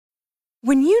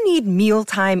When you need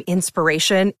mealtime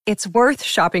inspiration, it's worth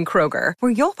shopping Kroger,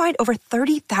 where you'll find over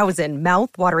 30,000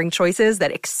 mouth-watering choices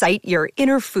that excite your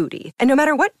inner foodie. And no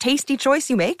matter what tasty choice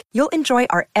you make, you'll enjoy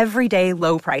our everyday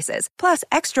low prices, plus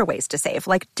extra ways to save,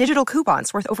 like digital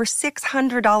coupons worth over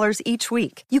 $600 each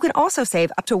week. You can also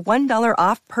save up to $1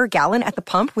 off per gallon at the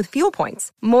pump with fuel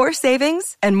points. More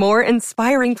savings and more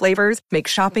inspiring flavors make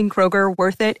shopping Kroger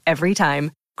worth it every time.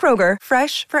 Kroger,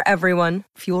 fresh for everyone.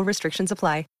 Fuel restrictions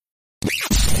apply.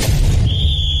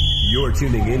 You're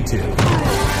tuning into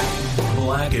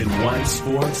Black and White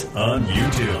Sports on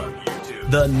YouTube.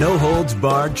 The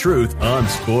no-holds-barred truth on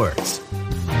sports.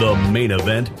 The main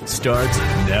event starts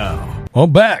now.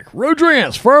 I'm back.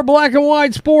 Rodrance for our Black and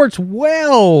White Sports.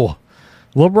 Well,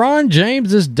 LeBron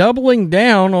James is doubling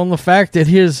down on the fact that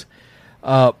his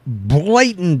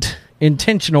blatant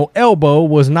intentional elbow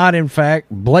was not, in fact,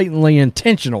 blatantly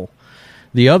intentional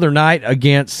the other night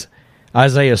against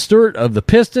Isaiah Stewart of the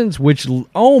Pistons, which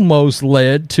almost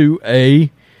led to a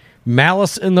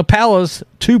Malice in the Palace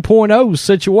 2.0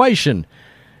 situation.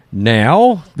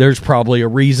 Now, there's probably a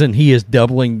reason he is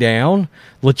doubling down.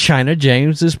 LaChina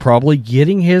James is probably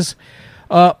getting his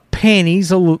panties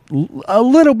a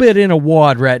little bit in a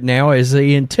wad right now as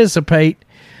they anticipate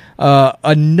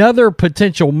another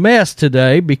potential mess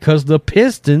today because the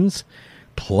Pistons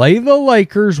play the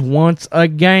Lakers once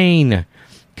again.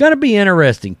 Going to be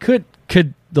interesting. Could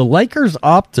the Lakers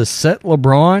opt to set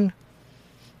LeBron,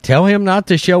 tell him not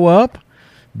to show up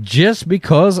just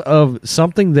because of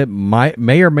something that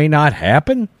may or may not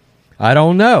happen? I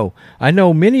don't know. I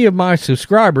know many of my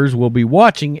subscribers will be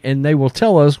watching and they will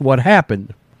tell us what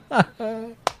happened.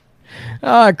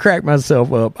 I cracked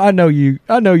myself up. I know you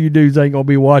dudes ain't gonna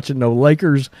be watching no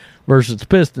Lakers versus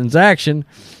Pistons action.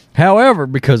 However,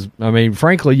 because, I mean,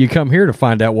 frankly, you come here to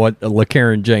find out what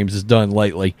LeCaron James has done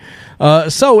lately.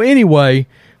 So anyway,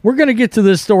 we're going to get to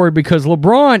this story because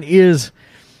LeBron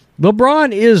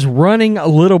is running a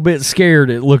little bit scared,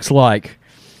 it looks like.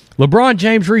 LeBron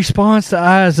James responds to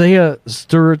Isaiah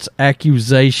Stewart's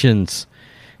accusations.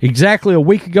 Exactly a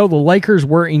week ago, the Lakers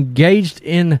were engaged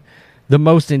in the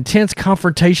most intense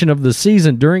confrontation of the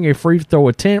season. During a free throw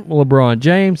attempt, LeBron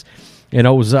James and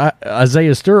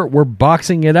Isaiah Stewart were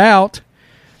boxing it out.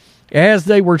 As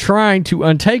they were trying to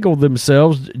untangle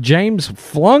themselves, James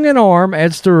flung an arm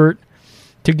at Stewart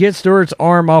to get Stewart's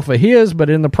arm off of his, but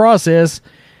in the process,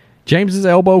 James's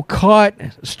elbow caught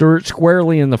Stewart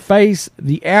squarely in the face.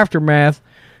 The aftermath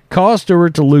caused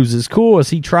Stewart to lose his cool as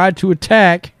he tried to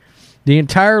attack the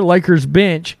entire Lakers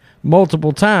bench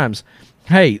multiple times.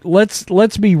 Hey,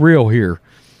 let's be real here.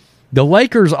 The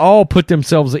Lakers all put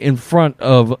themselves in front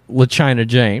of LaChina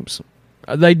James.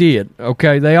 They did,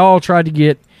 okay? They all tried to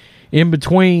get in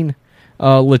between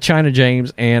LaChina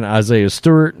James and Isaiah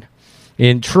Stewart.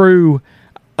 In true,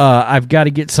 I've got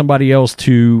to get somebody else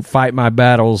to fight my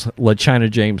battles,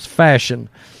 LaChina James fashion.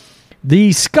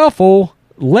 The scuffle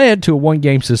led to a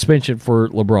 1-game suspension for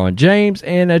LeBron James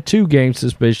and a 2-game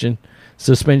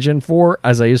suspension for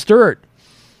Isaiah Stewart.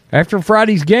 After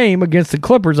Friday's game against the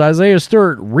Clippers, Isaiah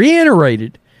Stewart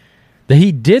reiterated that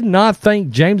he did not think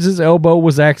James's elbow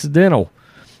was accidental.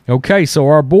 Okay, so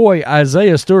our boy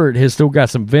Isaiah Stewart has still got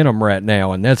some venom right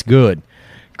now, and that's good.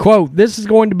 Quote, "This is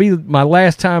going to be my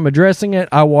last time addressing it.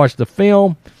 I watched the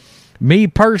film. Me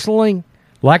personally,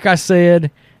 like I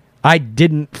said, I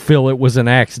didn't feel it was an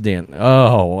accident."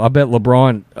 Oh, I bet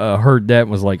LeBron heard that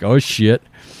and was like, oh, shit.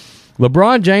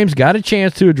 LeBron James got a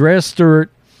chance to address Stewart,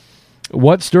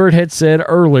 what Stewart had said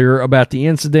earlier about the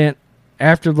incident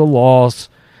after the loss.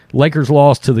 Lakers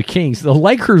lost to the Kings. The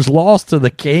Lakers lost to the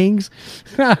Kings?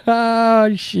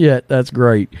 Shit, that's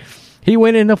great. He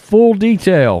went into full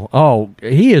detail. Oh,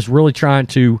 he is really trying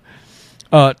to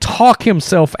talk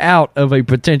himself out of a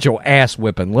potential ass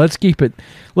whipping. Let's keep it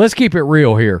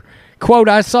real here. Quote,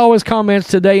 "I saw his comments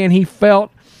today and he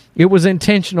felt it was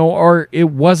intentional or it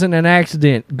wasn't an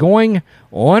accident. Going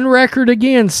on record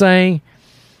again saying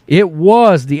it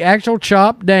was. The actual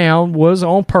chop down was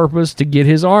on purpose to get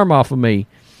his arm off of me.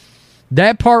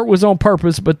 That part was on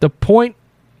purpose, but the point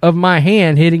of my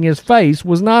hand hitting his face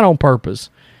was not on purpose.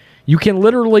 You can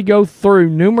literally go through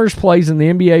numerous plays in the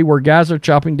NBA where guys are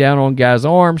chopping down on guys'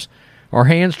 arms or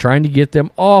hands trying to get them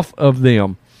off of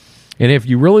them. And if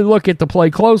you really look at the play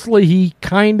closely, he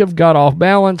kind of got off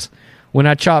balance when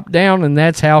I chopped down, and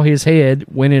that's how his head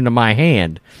went into my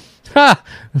hand." Ha!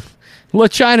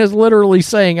 LaChina's literally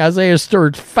saying Isaiah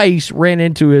Stewart's face ran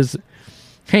into his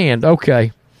hand.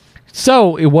 Okay.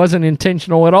 So it wasn't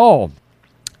intentional at all.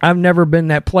 I've never been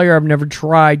that player. I've never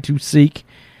tried to seek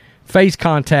face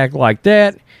contact like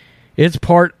that.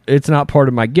 It's not part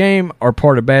of my game or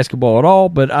part of basketball at all,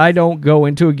 but I don't go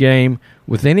into a game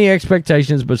with any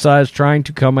expectations besides trying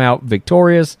to come out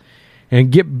victorious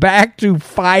and get back to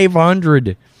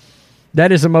 500.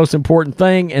 That is the most important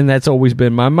thing, and that's always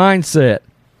been my mindset.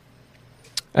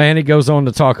 And it goes on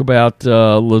to talk about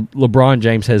LeBron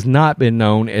James has not been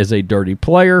known as a dirty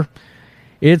player.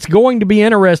 It's going to be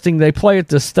interesting. They play at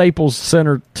the Staples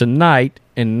Center tonight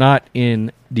and not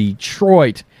in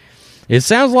Detroit. It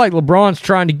sounds like LeBron's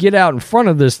trying to get out in front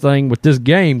of this thing with this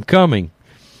game coming.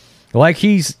 Like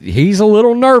he's a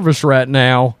little nervous right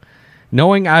now,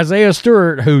 knowing Isaiah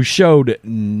Stewart, who showed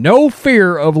no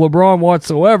fear of LeBron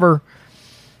whatsoever.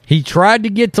 He tried to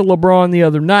get to LeBron the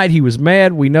other night. He was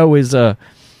mad. We know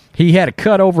he had a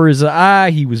cut over his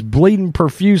eye. He was bleeding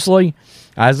profusely.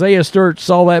 Isaiah Stewart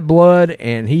saw that blood,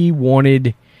 and he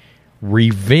wanted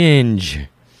vengeance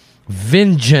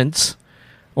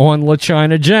on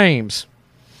LaChina James.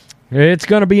 It's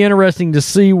going to be interesting to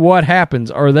see what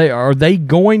happens. Are they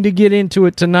going to get into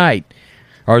it tonight?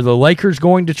 Are the Lakers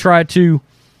going to try to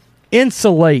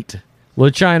insulate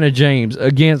LaChina James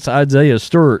against Isaiah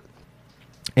Stewart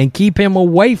and keep him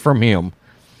away from him?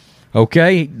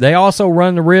 Okay, they also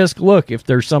run the risk, look, if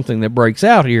there's something that breaks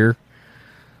out here,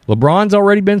 LeBron's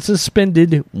already been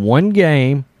suspended 1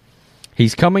 game.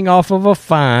 He's coming off of a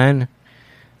fine.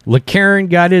 LeCarron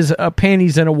got his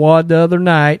panties in a wad the other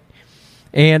night,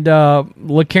 and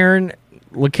LeCarron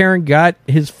got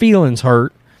his feelings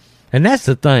hurt. And that's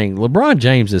the thing. LeBron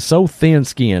James is so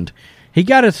thin-skinned. He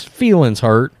got his feelings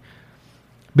hurt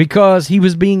because he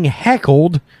was being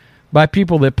heckled by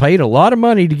people that paid a lot of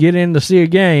money to get in to see a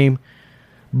game,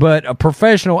 but a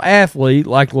professional athlete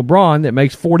like LeBron that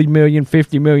makes $40 million,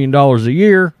 $50 million a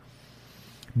year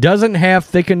doesn't have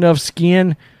thick enough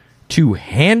skin to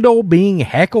handle being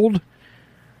heckled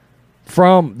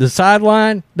from the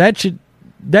sideline. That should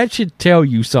tell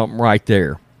you something right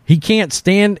there. He can't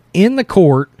stand in the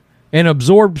court and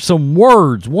absorb some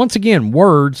words. Once again,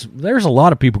 words. There's a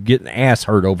lot of people getting ass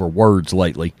hurt over words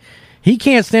lately. He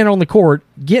can't stand on the court,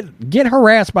 get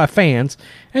harassed by fans,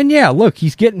 and yeah, look,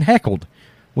 he's getting heckled.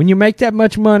 When you make that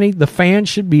much money, the fans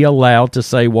should be allowed to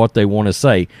say what they want to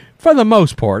say. For the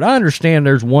most part, I understand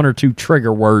there's 1 or 2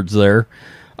 trigger words there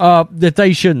that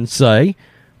they shouldn't say.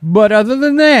 But other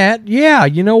than that, yeah,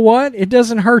 you know what? It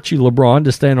doesn't hurt you, LeBron,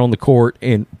 to stand on the court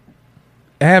and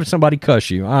have somebody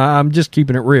cuss you. I'm just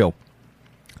keeping it real.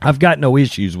 I've got no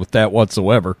issues with that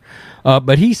whatsoever.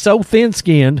 But he's so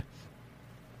thin-skinned.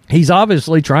 He's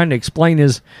obviously trying to explain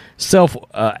himself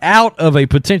out of a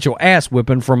potential ass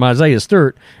whipping from Isaiah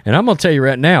Stewart. And I'm going to tell you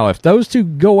right now, if those two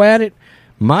go at it,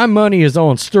 my money is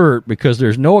on Stewart because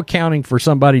there's no accounting for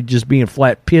somebody just being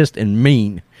flat pissed and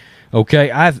mean. Okay,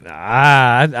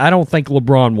 I don't think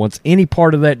LeBron wants any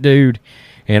part of that dude,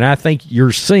 and I think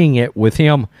you're seeing it with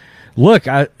him. Look,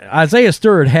 Isaiah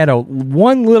Stewart had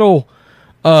one little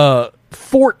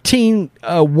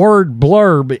 14-word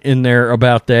blurb in there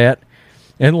about that,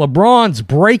 and LeBron's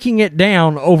breaking it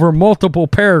down over multiple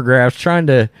paragraphs, trying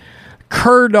to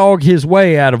cur-dog his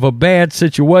way out of a bad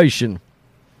situation.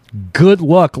 Good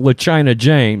luck, LaChina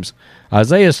James.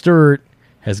 Isaiah Stewart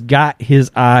has got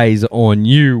his eyes on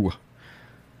you.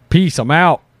 Peace. I'm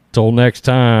out. Till next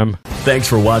time. Thanks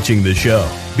for watching the show.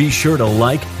 Be sure to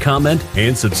like, comment,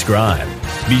 and subscribe.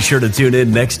 Be sure to tune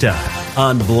in next time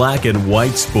on Black and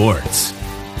White Sports.